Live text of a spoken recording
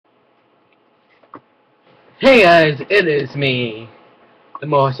Hey guys, it is me, the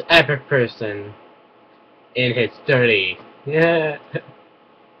most epic person in his 30. Yeah.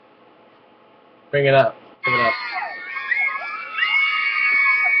 Bring it up. Bring it up.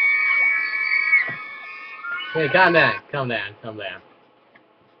 Hey, calm down. Calm down. Calm down.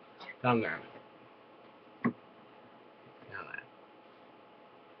 Calm down. Calm down.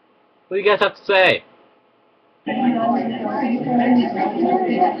 What do you guys have to say?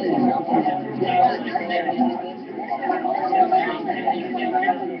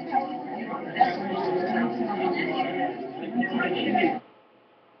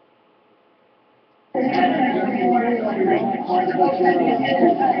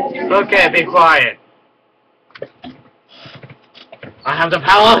 Okay, be quiet. I have the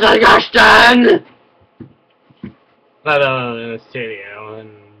power of suggestion! No, in the studio, and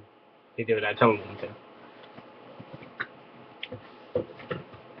they do what I told them to.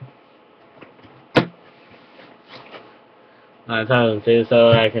 I told them to,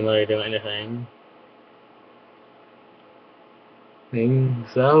 so I can really do anything.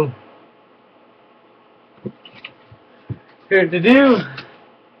 So, here to do.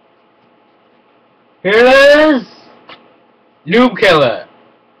 Here it is! Noob Killer!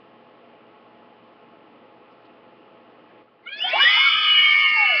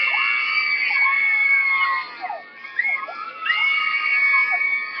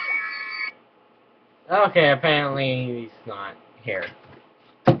 Okay, apparently he's not here.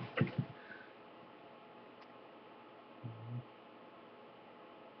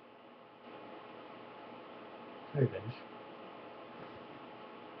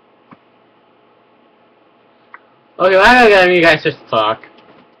 Okay, well, I gotta get you guys just to talk.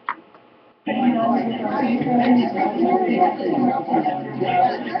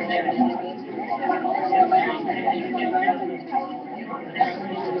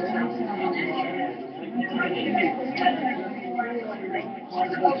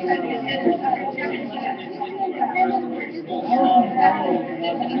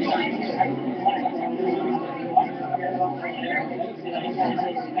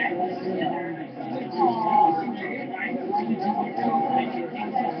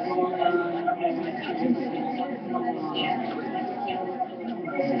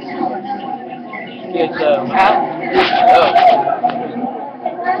 It's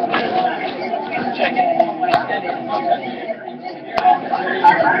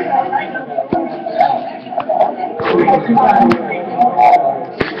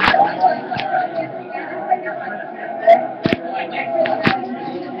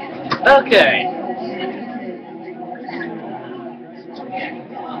okay.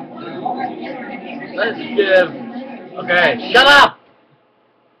 Let's give. Okay, shut up!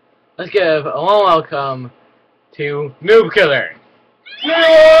 Let's give a warm welcome to Noob Killer.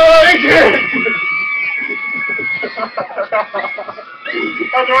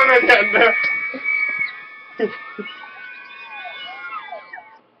 That's one agenda.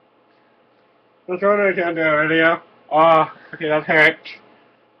 That's one agenda video. Okay, that's hurt.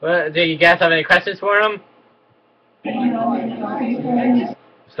 Well, do you guys have any questions for him?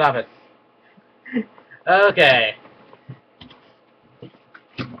 Stop it. Okay.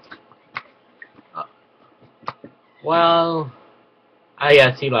 Well, I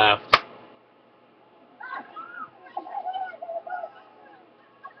guess he left.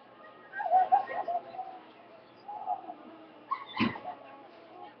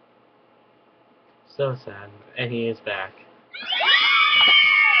 So sad. And he is back.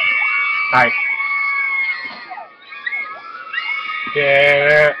 Hi.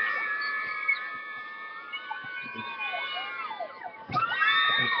 Yeah.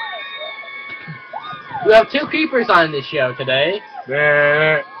 We have 2 creepers on this show today.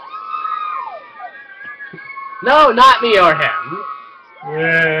 No, not me or him.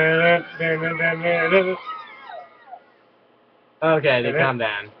 Okay, then calm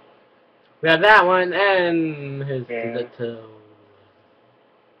down. We have that one and his little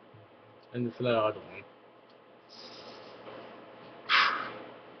and this little other one.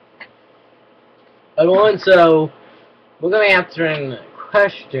 Everyone, so we're gonna be answering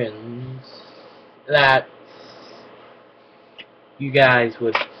questions that you guys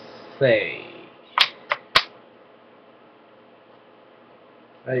would say.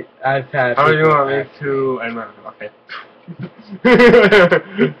 I've had. How do you want me to? Okay.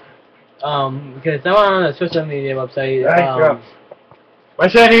 Because someone on the social media website.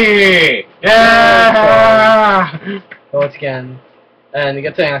 Machete! Yeah! Once again, and you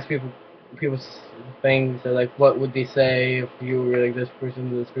get to ask people's things. So like, what would they say if you were like this person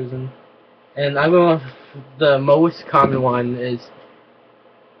to this person? And I'm going with the most common one is,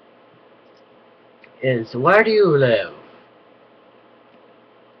 is, where do you live?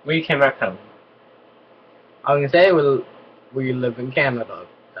 We cannot come. I was gonna say, we live in Canada.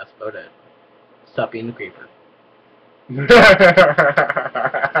 That's about it. Stop being the creeper.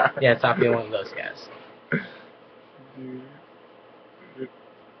 Yeah, stop being one of those guys.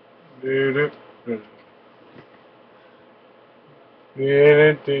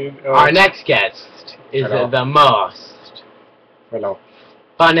 Our next guest is Hello. the most Hello.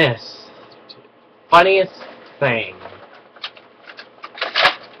 funniest thing.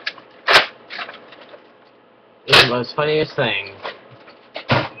 Is the most funniest thing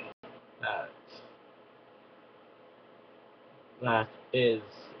that is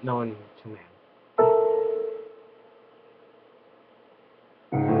known to man.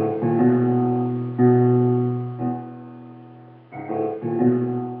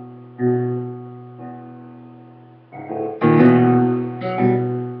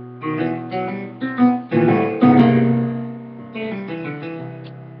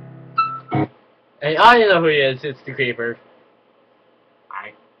 And I don't know who he is, it's the creeper.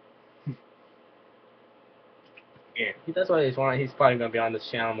 Hi. Yeah. That's what he's wanting. He's probably gonna be on this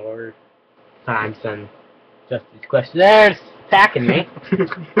channel more times than just these questionnaires attacking me.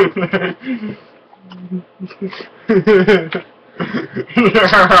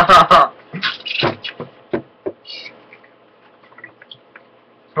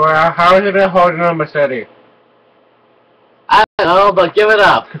 So how is it holding on machete? I don't know, but give it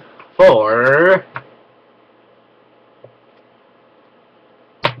up for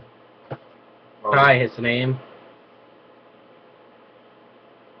try his name.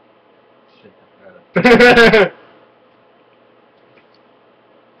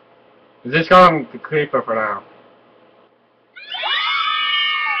 Is this going to creeper for now?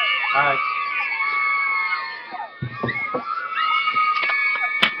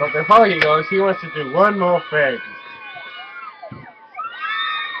 But before he goes, he wants to do one more thing.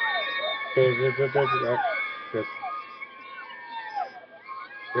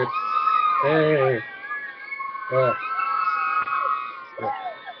 Hey.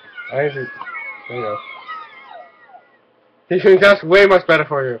 I see. There you go. He thinks that's way much better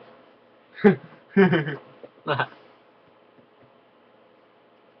for you.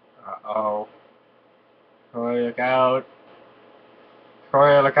 Uh-oh. Troy, look out.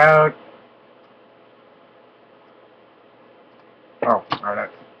 Troy, look out. Oh,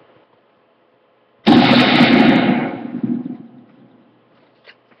 alright.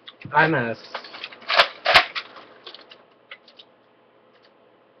 I missed.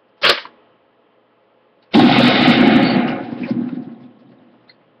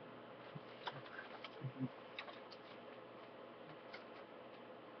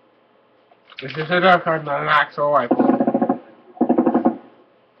 This is enough on an actual rifle.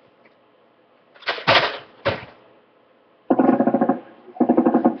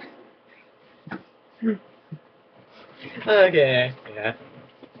 Okay, yeah.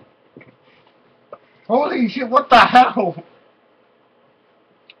 Holy shit, what the hell?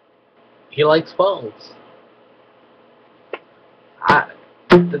 He likes balls.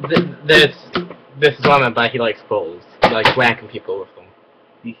 This is what I meant by he likes balls. He likes whacking people with them.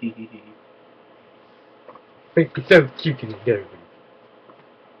 Think you're so cute and dirty.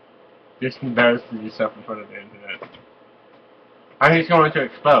 Just embarrassing yourself in front of the internet. And he's going to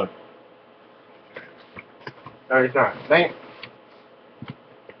explode. No, he's not. Dang it.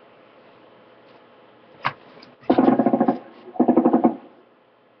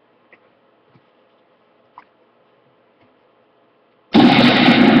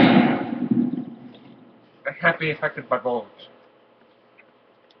 I can't be affected by bullets.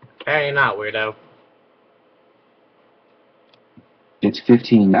 Hey, not weirdo. It's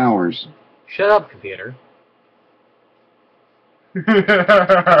 15 hours. Shut up, computer.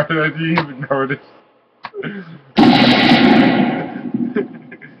 I didn't even notice.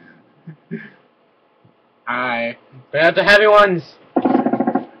 Hi. Bad the heavy ones.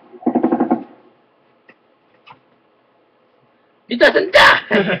 He doesn't die.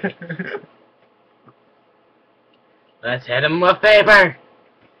 Let's hit him with paper.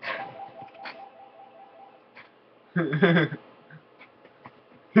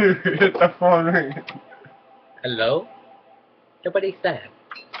 Hit the phone ring. Hello? Nobody said.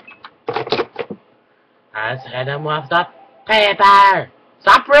 Let's hit him with the paper.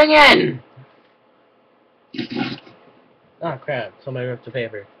 Stop ringing. Oh crap! Somebody ripped the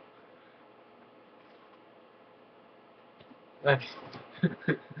paper. That's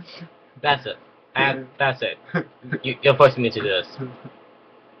it. That's it. You're forcing me to do this.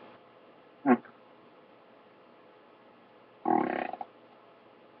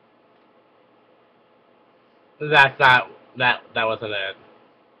 That wasn't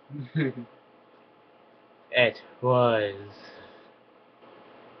it. It was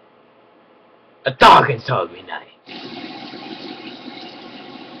a dark and stormy night.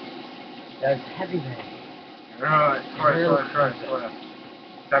 That was heavy rain. Right, right.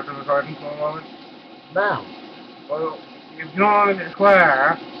 Stop the recording for a moment. No. Well, if you don't want me to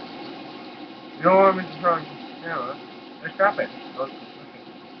swear, you don't want me to throw the camera, let's stop it.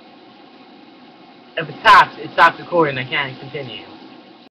 If it stops recording, I can't continue.